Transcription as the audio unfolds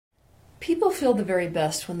People feel the very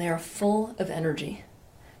best when they are full of energy.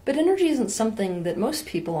 But energy isn't something that most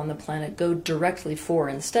people on the planet go directly for.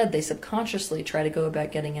 Instead, they subconsciously try to go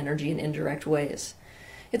about getting energy in indirect ways.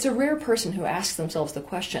 It's a rare person who asks themselves the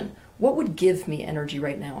question, what would give me energy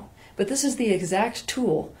right now? But this is the exact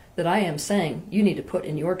tool that I am saying you need to put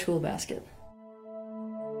in your tool basket.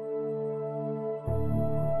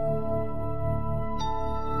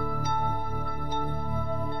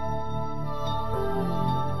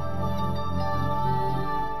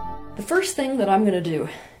 The first thing that I'm going to do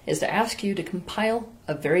is to ask you to compile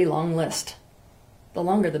a very long list, the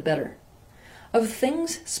longer the better, of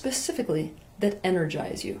things specifically that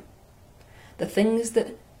energize you, the things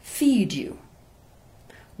that feed you.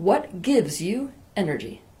 What gives you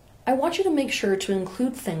energy? I want you to make sure to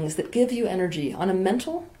include things that give you energy on a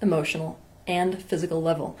mental, emotional, and physical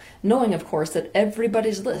level, knowing, of course, that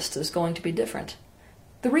everybody's list is going to be different.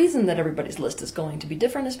 The reason that everybody's list is going to be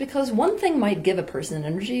different is because one thing might give a person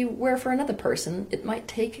energy, where for another person it might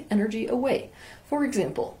take energy away. For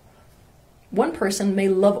example, one person may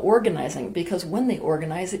love organizing because when they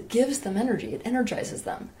organize, it gives them energy, it energizes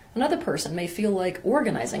them. Another person may feel like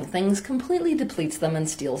organizing things completely depletes them and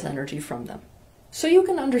steals energy from them. So you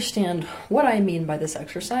can understand what I mean by this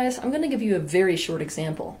exercise, I'm going to give you a very short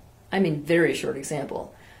example. Very short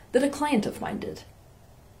example, that a client of mine did.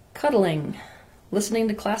 Cuddling, listening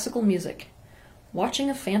to classical music, watching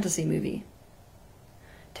a fantasy movie,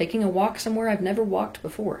 taking a walk somewhere I've never walked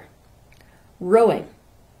before, rowing,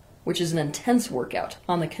 which is an intense workout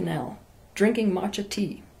on the canal, drinking matcha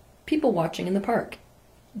tea, people watching in the park,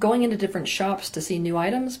 going into different shops to see new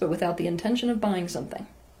items but without the intention of buying something,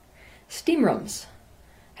 steam rooms,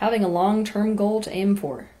 having a long-term goal to aim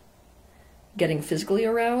for, getting physically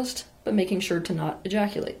aroused but making sure to not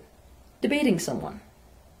ejaculate, debating someone,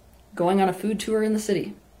 going on a food tour in the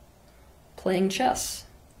city, playing chess,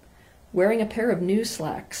 wearing a pair of new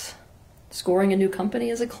slacks, scoring a new company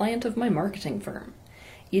as a client of my marketing firm,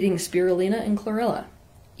 eating spirulina and chlorella,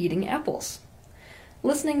 eating apples,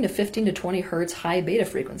 listening to 15 to 20 hertz high beta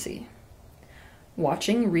frequency,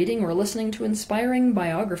 watching, reading, or listening to inspiring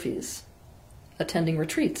biographies, attending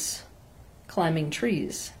retreats, climbing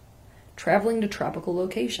trees, traveling to tropical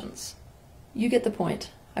locations. You get the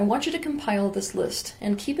point. I want you to compile this list,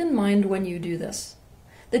 and keep in mind when you do this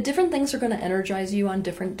that different things are going to energize you on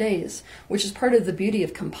different days, which is part of the beauty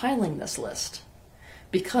of compiling this list.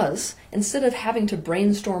 Because instead of having to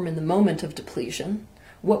brainstorm in the moment of depletion,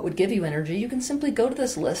 what would give you energy, you can simply go to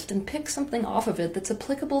this list and pick something off of it that's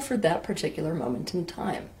applicable for that particular moment in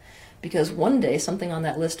time. Because one day something on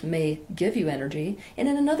that list may give you energy, and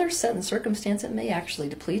in another set and circumstance it may actually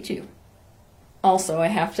deplete you. Also, I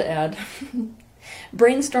have to add,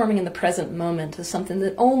 brainstorming in the present moment is something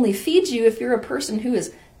that only feeds you if you're a person who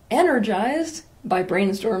is energized by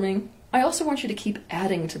brainstorming. I also want you to keep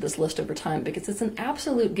adding to this list over time because it's an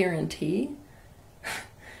absolute guarantee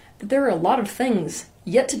that there are a lot of things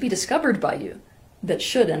yet to be discovered by you that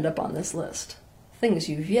should end up on this list. Things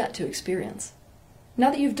you've yet to experience. Now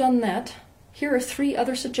that you've done that, here are 3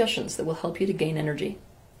 other suggestions that will help you to gain energy.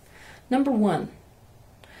 Number 1,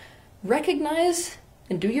 recognize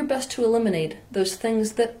and do your best to eliminate those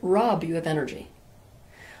things that rob you of energy.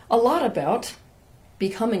 A lot about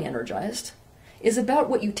becoming energized is about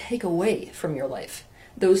what you take away from your life,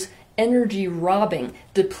 those energy-robbing,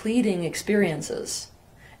 depleting experiences,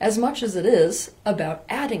 as much as it is about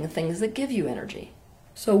adding things that give you energy.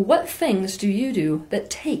 So what things do you do that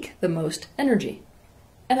take the most energy?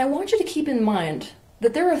 And I want you to keep in mind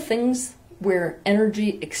that there are things where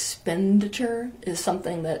energy expenditure is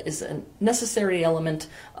something that is a necessary element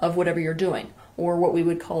of whatever you're doing, or what we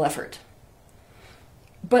would call effort.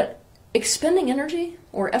 But expending energy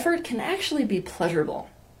or effort can actually be pleasurable.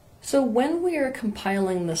 So when we are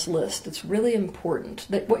compiling this list, it's really important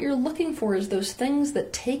that what you're looking for is those things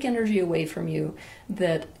that take energy away from you,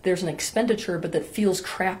 that there's an expenditure but that feels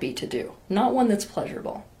crappy to do, not one that's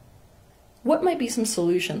pleasurable. What might be some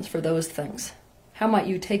solutions for those things? How might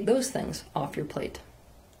you take those things off your plate?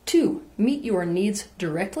 2, meet your needs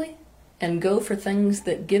directly and go for things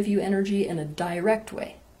that give you energy in a direct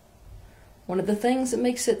way. One of the things that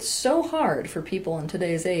makes it so hard for people in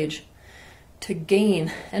today's age to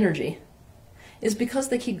gain energy is because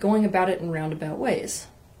they keep going about it in roundabout ways.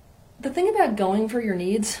 The thing about going for your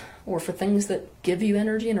needs or for things that give you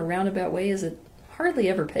energy in a roundabout way is it hardly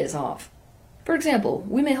ever pays off. For example,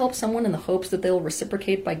 we may help someone in the hopes that they'll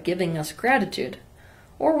reciprocate by giving us gratitude,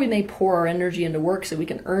 or we may pour our energy into work so we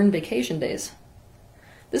can earn vacation days.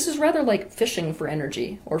 This is rather like fishing for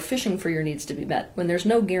energy or fishing for your needs to be met when there's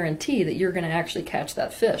no guarantee that you're going to actually catch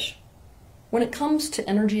that fish. When it comes to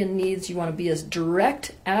energy and needs, you want to be as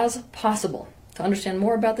direct as possible. To understand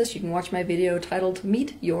more about this, you can watch my video titled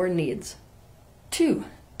Meet Your Needs. 2.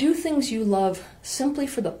 Do things you love simply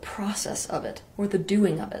for the process of it, or the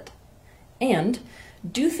doing of it. And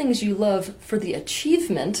do things you love for the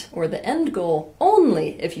achievement, or the end goal,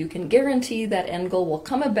 only if you can guarantee that end goal will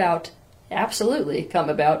come about, absolutely come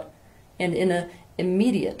about, and in an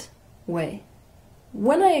immediate way.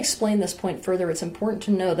 When I explain this point further, it's important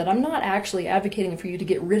to know that I'm not actually advocating for you to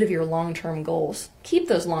get rid of your long-term goals. Keep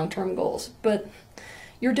those long-term goals, but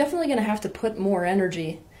you're definitely going to have to put more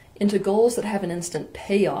energy into goals that have an instant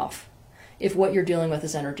payoff if what you're dealing with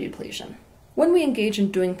is energy depletion. When we engage in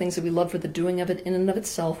doing things that we love for the doing of it in and of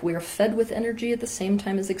itself, we are fed with energy at the same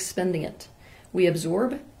time as expending it. We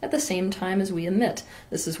absorb at the same time as we emit.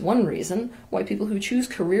 This is one reason why people who choose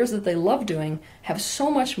careers that they love doing have so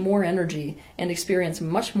much more energy and experience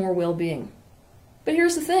much more well-being. But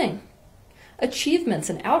here's the thing. Achievements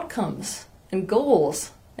and outcomes and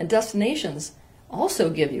goals and destinations also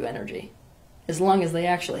give you energy, as long as they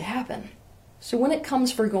actually happen. So when it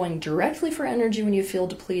comes for going directly for energy when you feel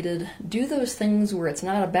depleted, do those things where it's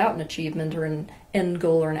not about an achievement or an end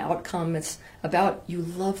goal or an outcome. It's about you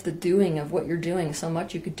love the doing of what you're doing so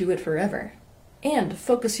much you could do it forever. And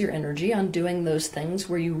focus your energy on doing those things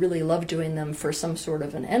where you really love doing them for some sort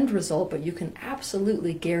of an end result, but you can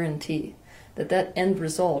absolutely guarantee that that end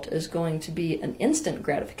result is going to be an instant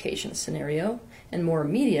gratification scenario and more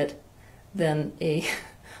immediate than a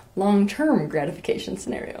long-term gratification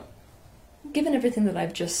scenario. Given everything that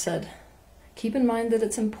I've just said, keep in mind that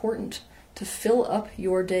it's important to fill up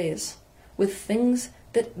your days with things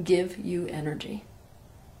that give you energy.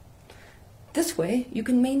 This way, you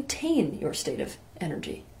can maintain your state of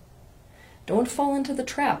energy. Don't fall into the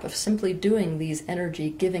trap of simply doing these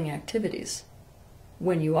energy-giving activities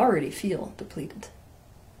when you already feel depleted.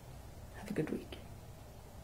 Have a good week.